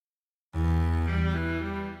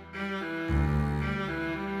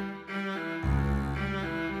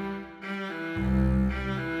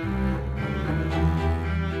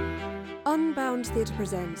Unbound Theatre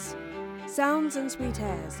presents Sounds and Sweet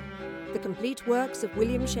Airs, the complete works of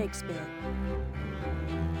William Shakespeare.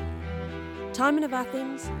 Timon of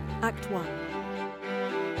Athens, Act 1.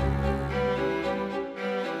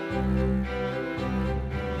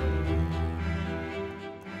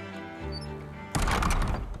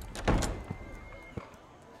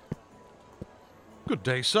 Good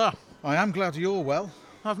day, sir. I am glad you're well.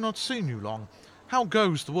 I've not seen you long. How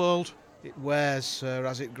goes the world? It wears, sir,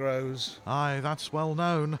 as it grows. Aye, that's well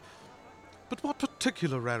known. But what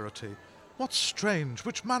particular rarity? What strange,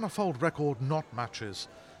 which manifold record not matches?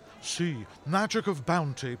 See, magic of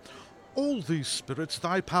bounty, all these spirits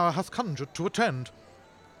thy power hath conjured to attend.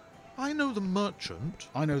 I know the merchant.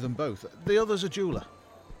 I know them both. The other's a jeweller.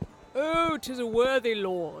 Oh, 'tis a worthy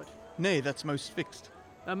lord. Nay, that's most fixed.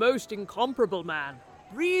 A most incomparable man,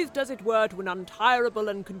 breathed as it were to an untirable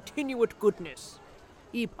and continuate goodness.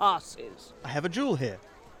 He passes. I have a jewel here.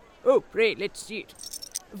 Oh, pray, let's see it.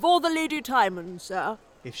 For the Lady Timon, sir.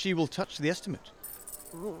 If she will touch the estimate.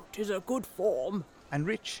 Oh, 'tis a good form. And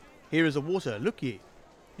rich, here is a water, look ye.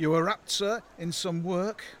 You are apt, sir, in some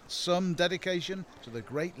work, some dedication to the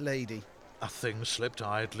great lady. A thing slipped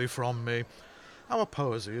idly from me. Our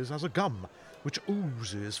poesy is as a gum, which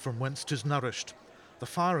oozes from whence 'tis nourished. The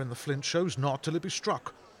fire in the flint shows not till it be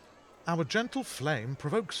struck. Our gentle flame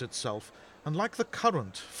provokes itself, and like the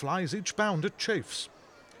current flies each bound it chafes.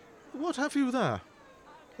 What have you there?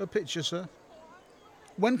 A picture, sir.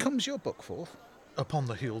 When comes your book forth? Upon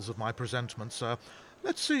the heels of my presentment, sir.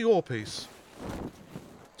 Let's see your piece.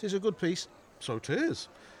 'Tis a good piece. So 'tis.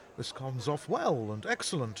 This comes off well and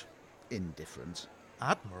excellent. Indifferent.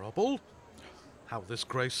 Admirable. How this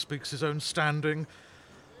grace speaks his own standing.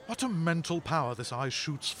 What a mental power this eye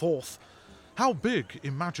shoots forth. How big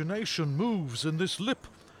imagination moves in this lip.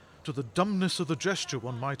 To the dumbness of the gesture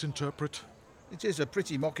one might interpret. It is a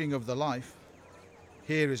pretty mocking of the life.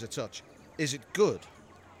 Here is a touch. Is it good?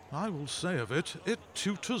 I will say of it, it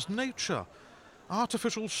tutors nature.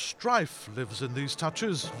 Artificial strife lives in these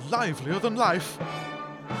touches, livelier than life.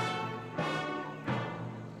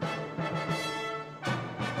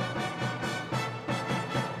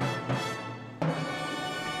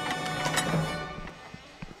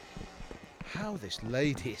 How this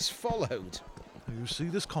lady is followed. You see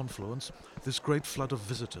this confluence, this great flood of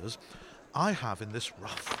visitors. I have in this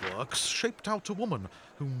rough works shaped out a woman,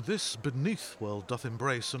 whom this beneath world doth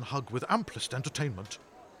embrace and hug with amplest entertainment.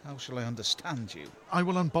 How shall I understand you? I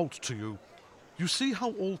will unbolt to you. You see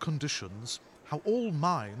how all conditions, how all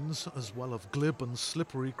minds, as well of glib and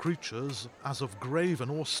slippery creatures, as of grave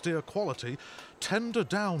and austere quality, tender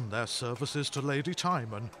down their services to Lady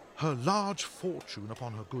Timon. Her large fortune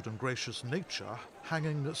upon her good and gracious nature,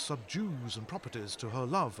 hanging subdues and properties to her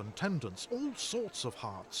love and tendance, all sorts of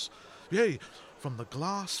hearts. Yea, from the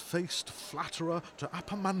glass-faced flatterer to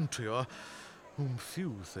Apamantia, whom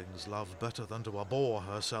few things love better than to abhor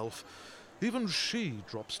herself. Even she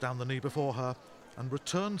drops down the knee before her, and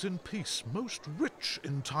returns in peace, most rich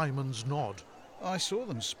in Timon's nod. I saw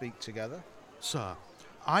them speak together. Sir,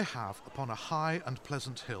 I have upon a high and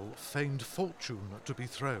pleasant hill feigned fortune to be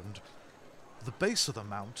throned. The base of the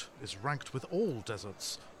mount is ranked with all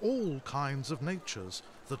deserts, all kinds of natures,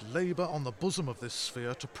 that labour on the bosom of this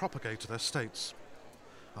sphere to propagate their states.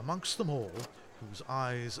 Amongst them all, whose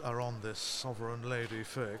eyes are on this sovereign lady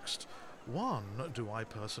fixed, one do I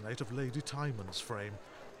personate of Lady Timon's frame,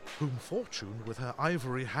 whom fortune with her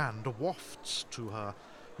ivory hand wafts to her,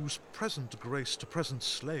 whose present grace to present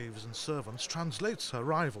slaves and servants translates her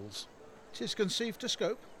rivals. 'Tis conceived to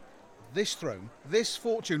scope. This throne, this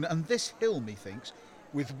fortune, and this hill, methinks,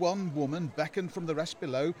 with one woman beckoned from the rest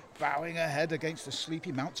below, bowing her head against the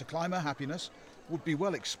sleepy mount to climb her happiness, would be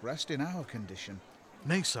well expressed in our condition.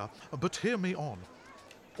 Nay, sir, but hear me on.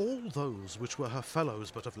 All those which were her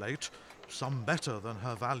fellows but of late, some better than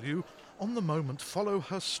her value, on the moment follow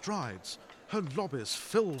her strides, her lobbies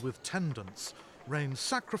fill with tendance, rain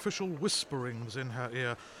sacrificial whisperings in her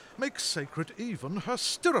ear, make sacred even her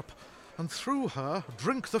stirrup, and through her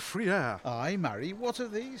drink the free air. Ay, marry, what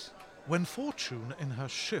of these? When fortune in her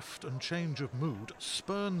shift and change of mood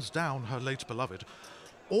spurns down her late beloved,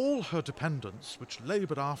 all her dependents, which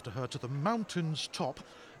laboured after her to the mountain's top,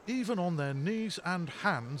 even on their knees and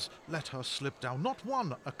hands, let her slip down, not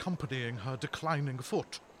one accompanying her declining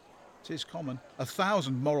foot. 'Tis common.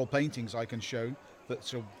 1,000 moral paintings I can show that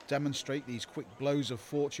shall demonstrate these quick blows of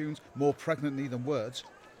fortunes more pregnantly than words.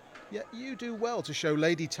 Yet you do well to show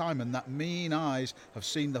Lady Timon that mean eyes have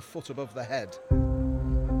seen the foot above the head.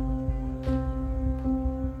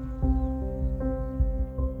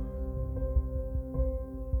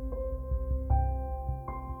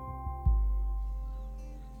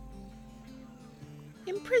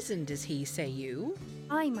 Imprisoned is he, say you?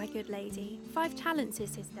 Aye, my good lady. 5 talents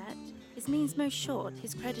is his debt. His means most short,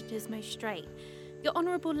 his creditors most strait. Your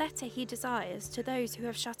honourable letter he desires to those who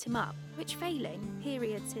have shut him up, which failing,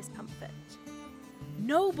 periods his comfort.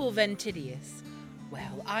 Noble Ventidius.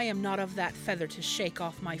 Well, I am not of that feather to shake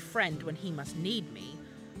off my friend when he must need me.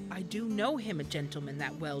 I do know him a gentleman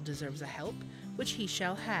that well deserves a help, which he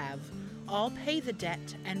shall have. I'll pay the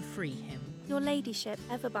debt and free him. Your ladyship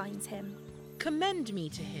ever binds him. Commend me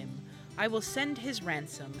to him. I will send his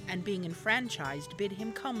ransom, and being enfranchised bid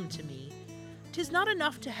him come to me. 'Tis not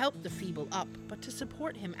enough to help the feeble up, but to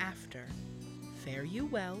support him after. Fare you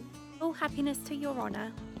well. All happiness to your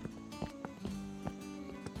honour.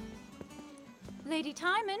 Lady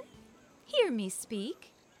Timon, hear me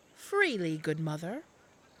speak. Freely, good mother.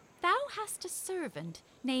 Thou hast a servant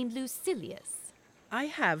named Lucilius. I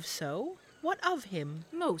have so. What of him?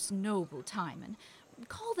 Most noble Timon,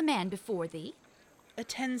 call the man before thee.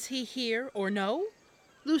 Attends he here or no?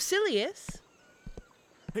 Lucilius?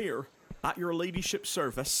 Here, at your ladyship's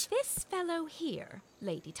service. This fellow here,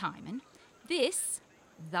 Lady Timon, this,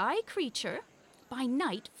 thy creature, by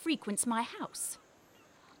night frequents my house.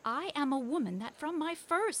 I am a woman that from my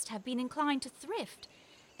first have been inclined to thrift,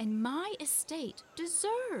 and my estate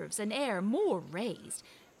deserves an heir more raised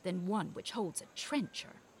than one which holds a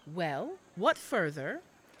trencher. Well, what further?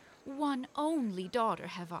 One only daughter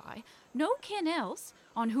have I, no kin else,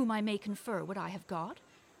 on whom I may confer what I have got.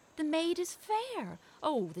 The maid is fair,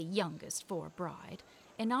 oh, the youngest for a bride,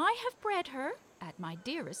 and I have bred her, at my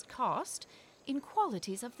dearest cost, in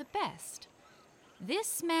qualities of the best.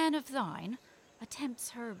 This man of thine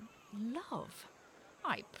attempts her love.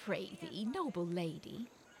 I pray thee, noble lady,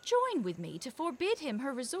 join with me to forbid him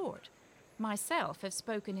her resort. Myself have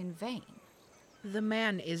spoken in vain. The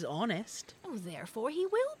man is honest. Oh, therefore he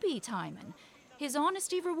will be, Timon. His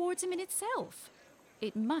honesty rewards him in itself.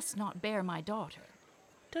 It must not bear my daughter.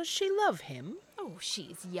 Does she love him? Oh, she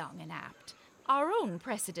is young and apt. Our own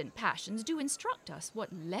precedent passions do instruct us what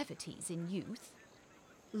levities in youth.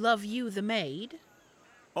 Love you the maid?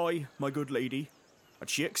 Aye, my good lady, and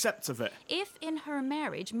she accepts of it. If in her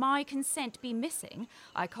marriage my consent be missing,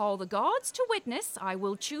 I call the gods to witness I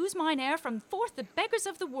will choose mine heir from forth the beggars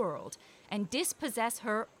of the world, and dispossess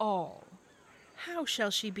her all. How shall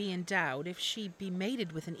she be endowed if she be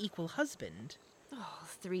mated with an equal husband? Oh,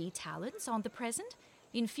 3 talents on the present,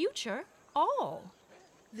 in future, all.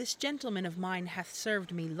 This gentleman of mine hath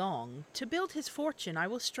served me long. To build his fortune I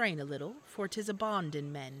will strain a little, for 'tis a bond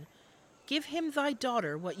in men. Give him thy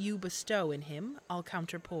daughter, what you bestow in him, I'll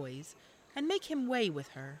counterpoise, and make him weigh with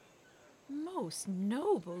her. Most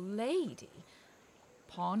noble lady,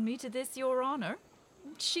 pawn me to this your honour.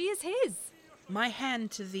 She is his. My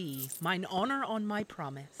hand to thee, mine honour on my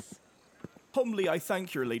promise. Humbly I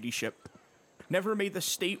thank your ladyship. Never may the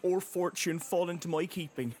state or fortune fall into my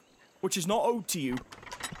keeping, which is not owed to you.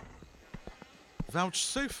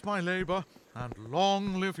 Vouchsafe my labour, and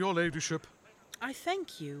long live your ladyship. I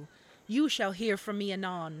thank you. You shall hear from me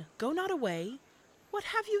anon. Go not away. What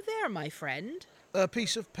have you there, my friend? A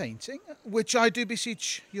piece of painting, which I do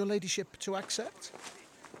beseech your ladyship to accept.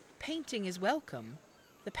 Painting is welcome.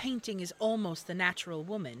 The painting is almost the natural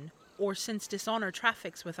woman, or since dishonour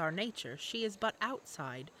traffics with our nature, she is but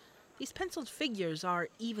outside. These penciled figures are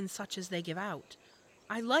even such as they give out.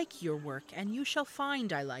 I like your work, and you shall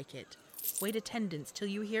find I like it. Wait attendance till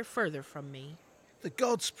you hear further from me. The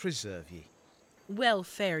gods preserve ye. Well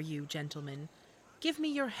fare you, gentlemen. Give me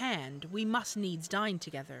your hand, we must needs dine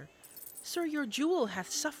together. Sir, your jewel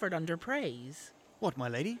hath suffered under praise. What, my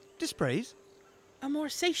lady? Dispraise? A more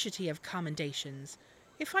satiety of commendations.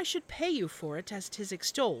 If I should pay you for it as 'tis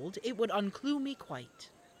extolled, it would unclue me quite.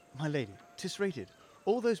 My lady, 'tis rated.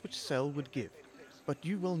 All those which sell would give. But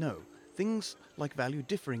you well know, things like value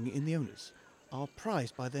differing in the owners are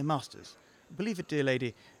prized by their masters. Believe it, dear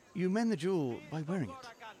lady, you mend the jewel by wearing it.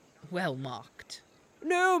 Well mocked.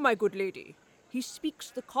 No, my good lady. He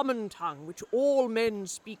speaks the common tongue, which all men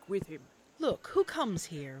speak with him. Look, who comes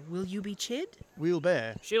here? Will you be chid? We'll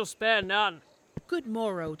bear. She'll spare none. Good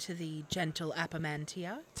morrow to thee, gentle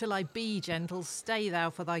Apamantia. Till I be gentle, stay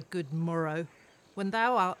thou for thy good morrow, when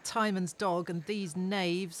thou art Timon's dog and these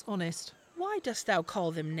knaves honest. Why dost thou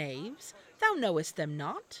call them knaves? Thou knowest them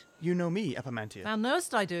not. You know me, Apamantia. Thou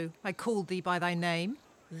knowst I do. I called thee by thy name.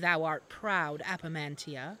 Thou art proud,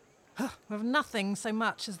 Apamantia. Of nothing so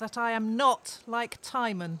much as that I am not like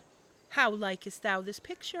Timon. How likest thou this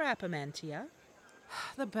picture, Apamantia?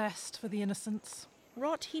 The best for the innocents.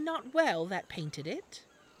 Wrought he not well that painted it?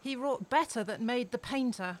 He wrought better that made the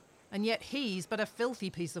painter, and yet he's but a filthy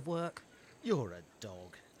piece of work. You're a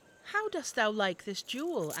dog. How dost thou like this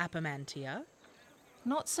jewel, Apamantia?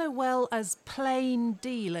 Not so well as plain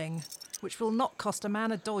dealing, which will not cost a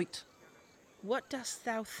man a doit. What dost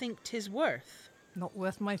thou think 'tis worth? Not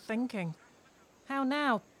worth my thinking. How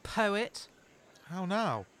now, poet? How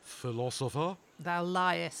now, philosopher? Thou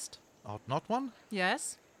liest. Art not one?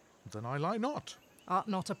 Yes? Then I lie not. Art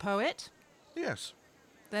not a poet? Yes.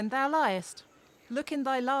 Then thou liest. Look in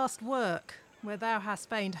thy last work, where thou hast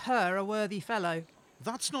feigned her a worthy fellow.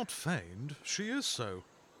 That's not feigned, she is so.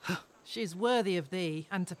 She is worthy of thee,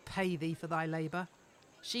 and to pay thee for thy labour.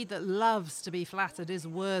 She that loves to be flattered is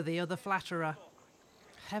worthy of the flatterer.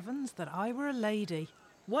 Heavens, that I were a lady.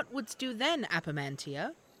 What wouldst do then,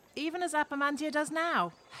 Apamantia? Even as Apamantia does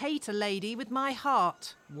now, hate a lady with my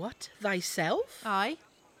heart. What, thyself? Aye,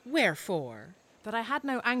 Wherefore? that I had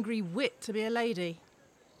no angry wit to be a lady.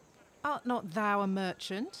 Art not thou a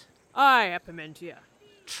merchant? Aye, Apamantia.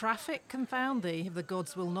 Traffic confound thee, if the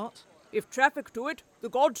gods will not. If traffic do it, the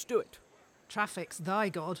gods do it. Traffic's thy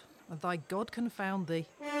god, and thy god confound thee.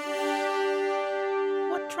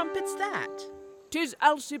 What trumpet's that? 'Tis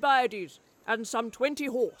Alcibiades, and some 20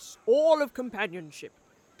 horse, all of companionship.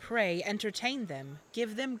 Pray entertain them,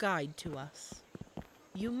 give them guide to us.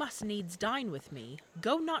 You must needs dine with me.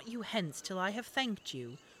 Go not you hence till I have thanked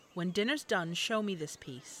you. When dinner's done, show me this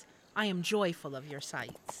piece. I am joyful of your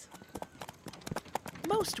sights.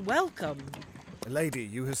 Most welcome. Lady,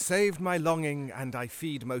 you have saved my longing, and I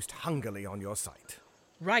feed most hungrily on your sight.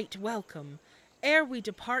 Right welcome. Ere we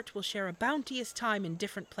depart, we'll share a bounteous time in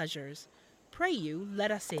different pleasures. Pray you,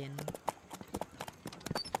 let us in.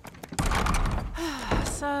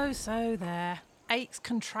 So there. Aches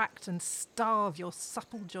contract and starve your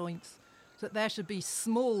supple joints, that there should be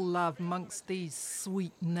small love mongst these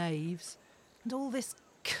sweet knaves. And all this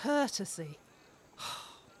courtesy.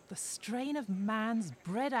 The strain of man's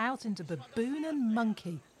bred out into baboon and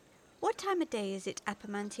monkey. What time of day is it,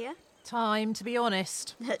 Apamantia? Time, to be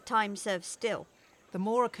honest. Time serves still. The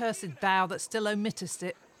more accursed thou that still omittest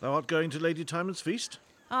it. Thou art going to Lady Timon's feast?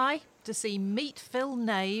 Aye, to see meat fill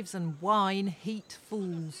knaves and wine heat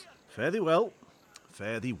fools. Fare thee well.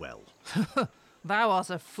 Fare thee well. Thou art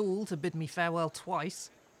a fool to bid me farewell twice.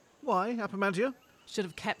 Why, Apamantia? Should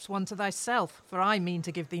have kept one to thyself, for I mean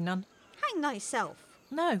to give thee none. Hang thyself.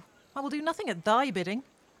 No, I will do nothing at thy bidding.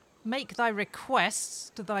 Make thy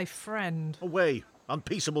requests to thy friend. Away,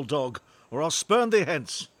 unpeaceable dog, or I'll spurn thee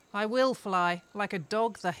hence. I will fly, like a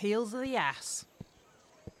dog the heels of the ass.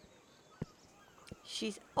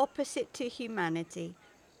 She's opposite to humanity.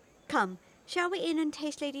 Come, shall we in and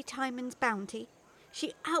taste Lady Timon's bounty?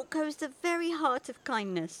 She outgoes the very heart of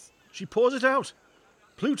kindness. She pours it out.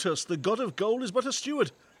 Plutus, the god of gold, is but a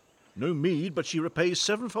steward. No meed, but she repays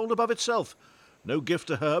sevenfold above itself. No gift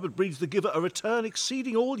to her, but breeds the giver a return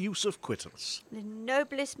exceeding all use of quittance. The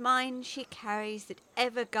noblest mind she carries that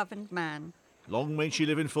ever governed man. Long may she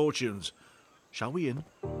live in fortunes. Shall we in?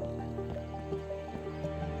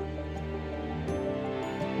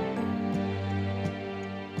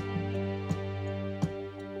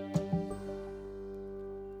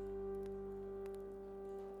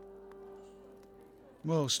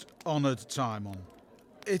 Most honoured Timon,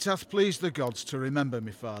 it hath pleased the gods to remember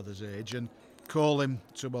me father's age and call him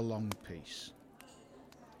to a long peace.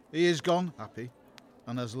 He is gone happy,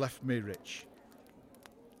 and has left me rich.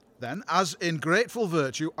 Then, as in grateful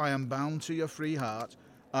virtue I am bound to your free heart,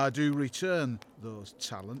 I do return those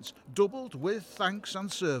talents, doubled with thanks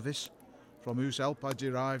and service, from whose help I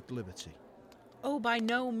derived liberty. Oh, by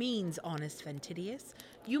no means, honest Ventidius.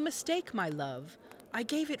 You mistake my love. I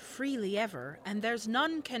gave it freely ever, and there's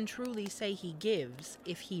none can truly say he gives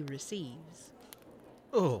if he receives.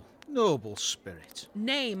 Oh, noble spirit.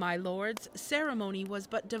 Nay, my lords, ceremony was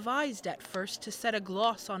but devised at first to set a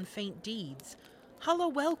gloss on faint deeds. Hollow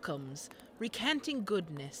welcomes, recanting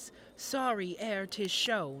goodness, sorry ere 'tis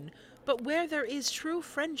shown, but where there is true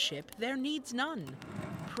friendship, there needs none.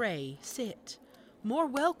 Pray, sit. More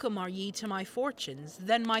welcome are ye to my fortunes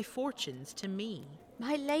than my fortunes to me.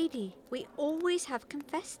 My lady, we always have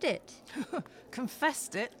confessed it.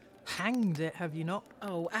 Confessed it? Hanged it, have you not?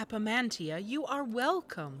 Oh, Apamantia, you are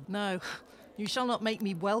welcome. No, you shall not make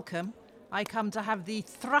me welcome. I come to have thee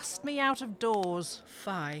thrust me out of doors.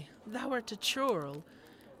 Fie, thou art a churl.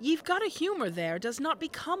 Ye've got a humour there does not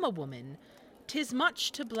become a woman. 'Tis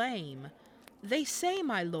much to blame. They say,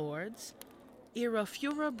 my lords, ira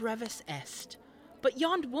fura brevis est. But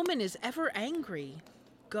yond woman is ever angry.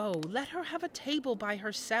 Go, let her have a table by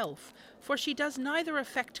herself, for she does neither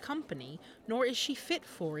affect company, nor is she fit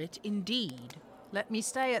for it indeed. Let me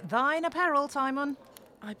stay at thine apparel, Timon.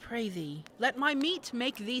 I pray thee, let my meat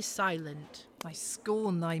make thee silent. I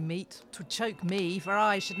scorn thy meat, to choke me, for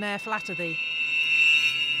I should ne'er flatter thee.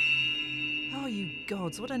 Oh, you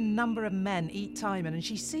gods, what a number of men eat Timon, and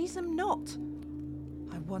she sees them not.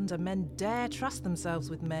 I wonder men dare trust themselves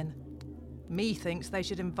with men. Methinks they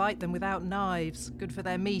should invite them without knives, good for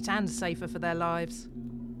their meat and safer for their lives.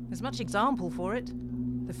 There's much example for it.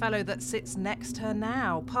 The fellow that sits next her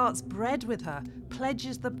now, parts bread with her,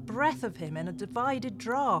 pledges the breath of him in a divided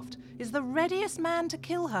draught, is the readiest man to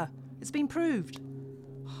kill her. It's been proved.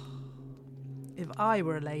 If I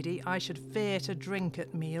were a lady, I should fear to drink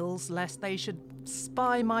at meals, lest they should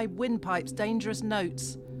spy my windpipe's dangerous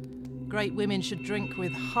notes. Great women should drink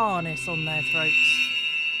with harness on their throats.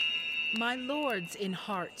 My lords in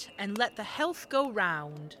heart, and let the health go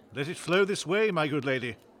round. Let it flow this way, my good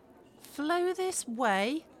lady. Flow this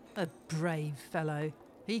way? A brave fellow.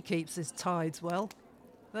 He keeps his tides well.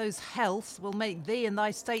 Those healths will make thee and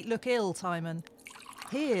thy state look ill, Timon.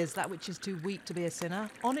 Here's that which is too weak to be a sinner,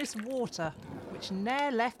 honest water, which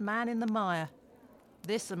ne'er left man in the mire.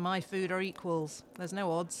 This and my food are equals, there's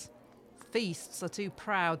no odds. Feasts are too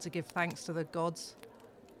proud to give thanks to the gods.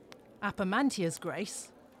 Apamantia's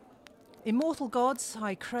grace. Immortal gods,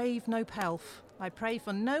 I crave no pelf. I pray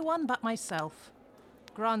for no one but myself.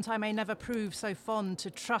 Grant I may never prove so fond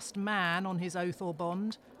to trust man on his oath or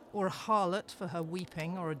bond, or a harlot for her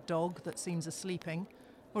weeping, or a dog that seems a-sleeping,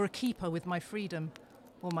 or a keeper with my freedom,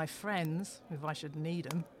 or my friends, if I should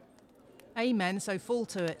need 'em. Amen, so fall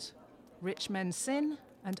to it. Rich men sin,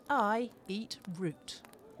 and I eat root.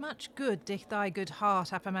 Much good doth thy good heart,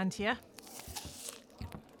 Apamantia.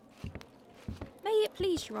 May it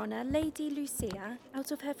please your honour, Lady Lucia,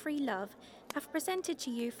 out of her free love, hath presented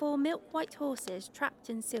to you 4 milk-white horses trapped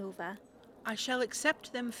in silver. I shall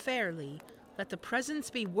accept them fairly. Let the presents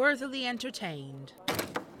be worthily entertained.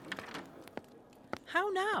 How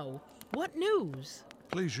now? What news?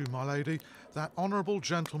 Please you, my lady, that honourable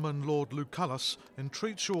gentleman, Lord Lucullus,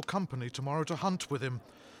 entreats your company tomorrow to hunt with him,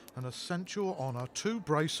 and has sent your honour 2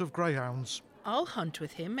 brace of greyhounds. I'll hunt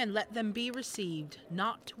with him and let them be received,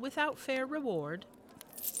 not without fair reward.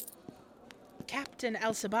 Captain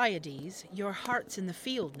Alcibiades, your heart's in the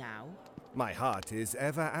field now. My heart is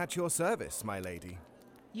ever at your service, my lady.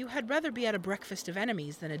 You had rather be at a breakfast of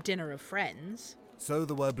enemies than a dinner of friends. So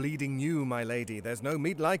the were bleeding new, my lady. There's no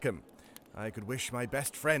meat like 'em. I could wish my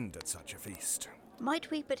best friend at such a feast.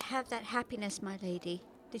 Might we but have that happiness, my lady,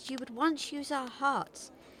 that you would once use our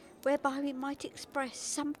hearts, whereby we might express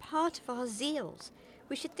some part of our zeals,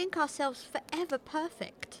 we should think ourselves forever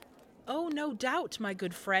perfect. Oh, no doubt, my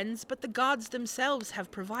good friends, but the gods themselves have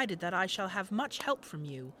provided that I shall have much help from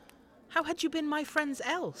you. How had you been my friends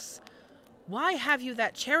else? Why have you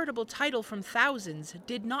that charitable title from thousands?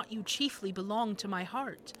 Did not you chiefly belong to my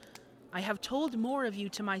heart? I have told more of you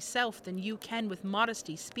to myself than you can with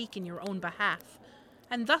modesty speak in your own behalf,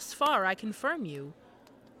 and thus far I confirm you.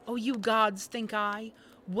 O you gods, think I,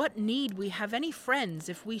 what need we have any friends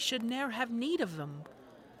if we should ne'er have need of them?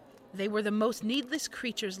 They were the most needless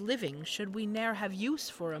creatures living, should we ne'er have use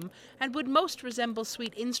for 'em, and would most resemble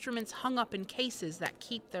sweet instruments hung up in cases that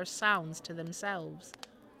keep their sounds to themselves.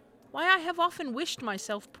 Why, I have often wished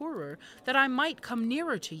myself poorer, that I might come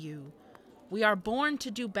nearer to you. We are born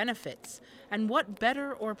to do benefits, and what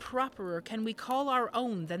better or properer can we call our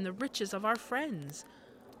own than the riches of our friends?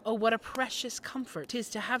 Oh, what a precious comfort 'tis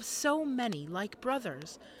to have so many like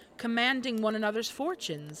brothers, commanding one another's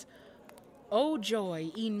fortunes. O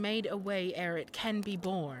joy, e'en made away ere it can be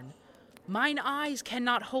borne. Mine eyes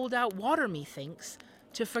cannot hold out water, methinks.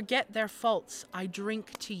 To forget their faults, I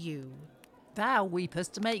drink to you. Thou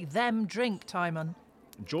weepest to make them drink, Timon.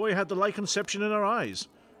 Joy had the like conception in her eyes,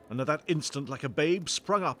 and at that instant, like a babe,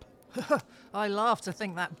 sprung up. I laugh to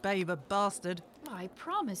think that babe a bastard. I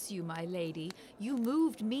promise you, my lady, you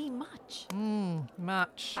moved me much.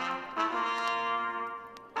 Much.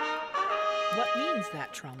 What means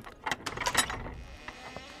that trump?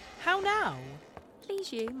 How now?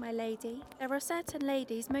 Please you, my lady, there are certain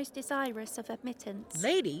ladies most desirous of admittance.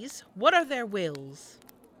 Ladies? What are their wills?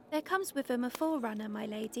 There comes with them a forerunner, my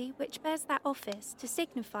lady, which bears that office to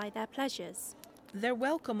signify their pleasures. They're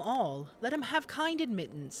welcome all. Let 'em have kind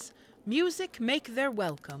admittance. Music make their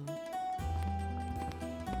welcome.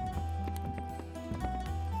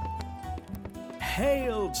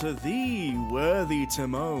 Hail to thee, worthy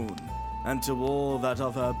Timon, and to all that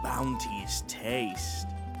of her bounties taste.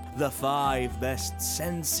 The 5 best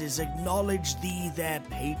senses acknowledge thee their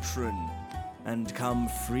patron, and come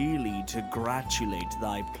freely to gratulate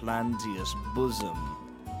thy plenteous bosom.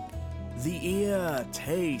 The ear,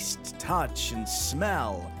 taste, touch, and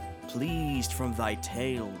smell, pleased from thy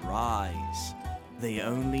tale rise. They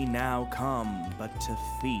only now come but to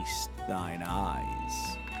feast thine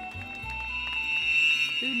eyes.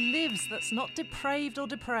 Who lives that's not depraved or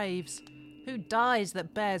depraves? Who dies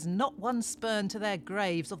that bears not one spurn to their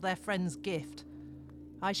graves of their friend's gift?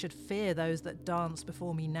 I should fear those that dance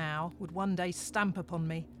before me now would one day stamp upon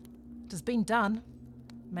me. It has been done.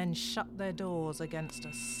 Men shut their doors against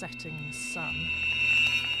a setting sun.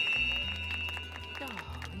 Oh,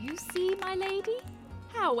 you see, my lady,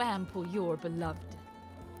 how ample your beloved.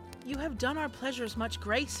 You have done our pleasures much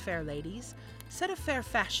grace, fair ladies. Set a fair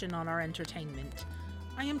fashion on our entertainment.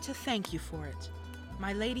 I am to thank you for it.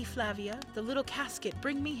 My lady Flavia, the little casket,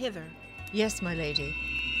 bring me hither. Yes, my lady.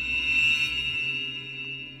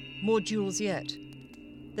 More jewels yet.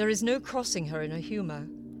 There is no crossing her in her humour.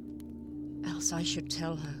 Else I should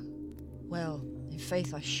tell her. Well, in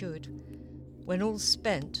faith I should. When all's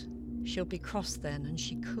spent, she'll be cross then, and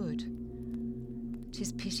she could.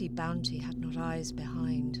 'Tis pity bounty had not eyes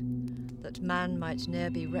behind, that man might ne'er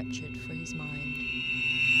be wretched for his mind.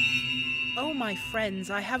 Oh, my friends,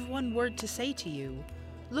 I have one word to say to you.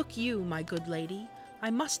 Look you, my good lady, I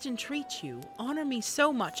must entreat you, honour me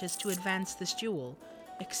so much as to advance this jewel.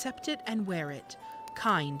 Accept it and wear it.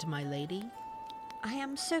 Kind, my lady. I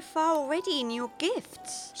am so far already in your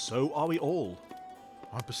gifts. So are we all.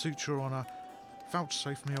 I beseech your honour,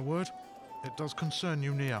 vouchsafe me a word. It does concern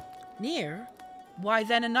you near. Near? Why,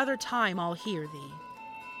 then another time I'll hear thee.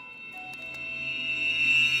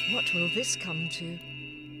 What will this come to?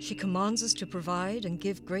 She commands us to provide and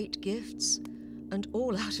give great gifts, and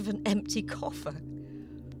all out of an empty coffer.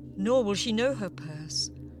 Nor will she know her purse,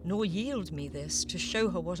 nor yield me this, to show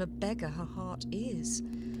her what a beggar her heart is,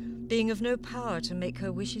 being of no power to make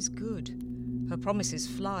her wishes good. Her promises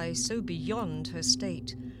fly so beyond her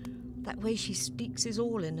state, that way she speaks is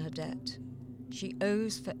all in her debt. She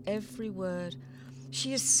owes for every word.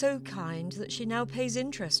 She is so kind that she now pays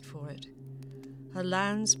interest for it. Her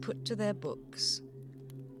lands put to their books.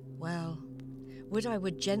 Well, would I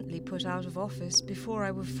were gently put out of office before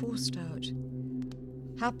I were forced out.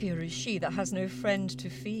 Happier is she that has no friend to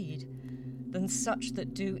feed, than such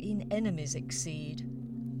that do e'en enemies exceed.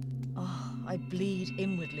 Ah, I bleed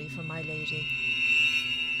inwardly for my lady.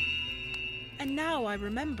 And now I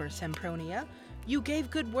remember, Sempronia, you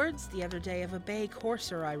gave good words the other day of a bay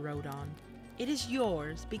courser I rode on. It is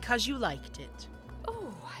yours because you liked it.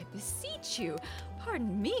 Oh, I beseech you,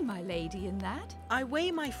 pardon me, my lady, in that. I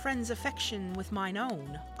weigh my friend's affection with mine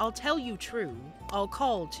own. I'll tell you true. I'll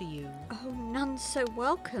call to you. Oh, none so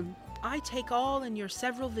welcome. I take all in your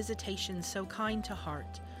several visitations so kind to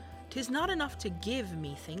heart. 'Tis not enough to give,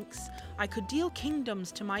 methinks. I could deal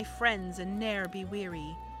kingdoms to my friends and ne'er be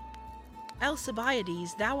weary.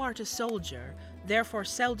 Alcibiades, thou art a soldier, therefore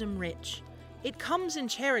seldom rich. It comes in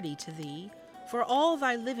charity to thee, for all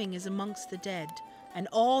thy living is amongst the dead, and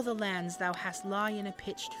all the lands thou hast lie in a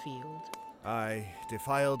pitched field. Aye,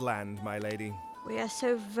 defiled land, my lady. We are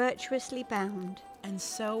so virtuously bound. And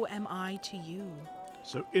so am I to you.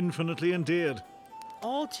 So infinitely endeared.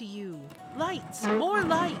 All to you. Lights, more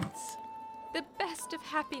lights. The best of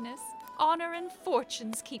happiness, honour and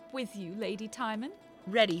fortunes keep with you, Lady Timon.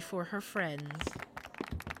 Ready for her friends.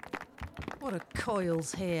 What are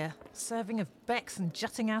coils here, serving of becks and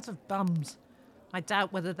jutting out of bums? I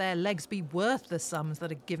doubt whether their legs be worth the sums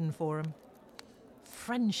that are given for 'em.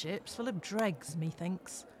 Friendship's full of dregs,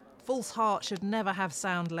 methinks. False hearts should never have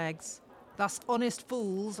sound legs. Thus honest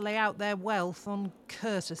fools lay out their wealth on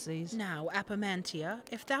courtesies. Now, Apamantia,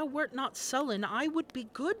 if thou wert not sullen, I would be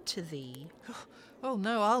good to thee. Oh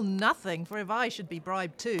no, I'll nothing, for if I should be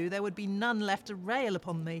bribed too, there would be none left to rail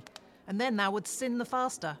upon thee, and then thou wouldst sin the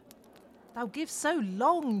faster. Thou give so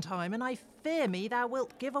long time, and I fear me thou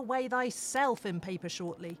wilt give away thyself in paper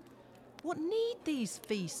shortly. What need these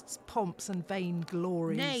feasts, pomps, and vain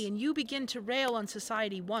glories? Nay, and you begin to rail on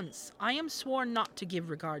society once. I am sworn not to give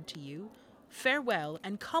regard to you. Farewell,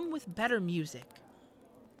 and come with better music.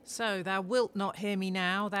 So thou wilt not hear me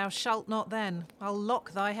now, thou shalt not then. I'll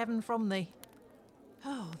lock thy heaven from thee.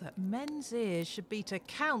 Oh, that men's ears should be to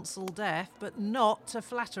counsel deaf, but not to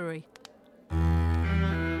flattery.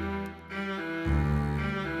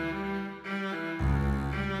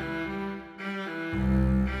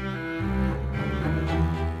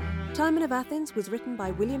 Timon of Athens was written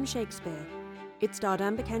by William Shakespeare. It starred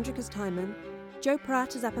Amber Kendrick as Timon, Joe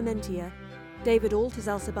Pratt as Apamantia, David Alt as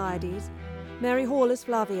Alcibiades, Mary Hall as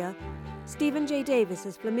Flavia, Stephen J. Davis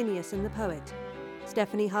as Flaminius in The Poet,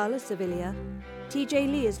 Stephanie Hull as Servilia, T.J.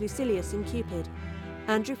 Lee as Lucilius in Cupid,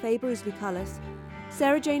 Andrew Faber as Lucullus,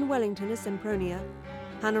 Sarah Jane Wellington as Sempronia,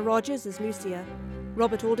 Hannah Rogers as Lucia,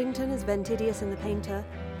 Robert Aldington as Ventidius in The Painter,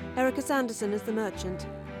 Erica Sanderson as The Merchant,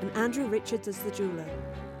 and Andrew Richards as The Jeweller.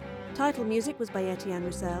 Title music was by Etienne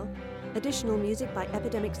Roussel, additional music by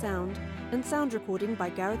Epidemic Sound, and sound recording by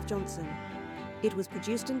Gareth Johnson. It was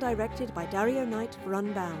produced and directed by Dario Knight for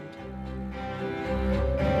Unbound.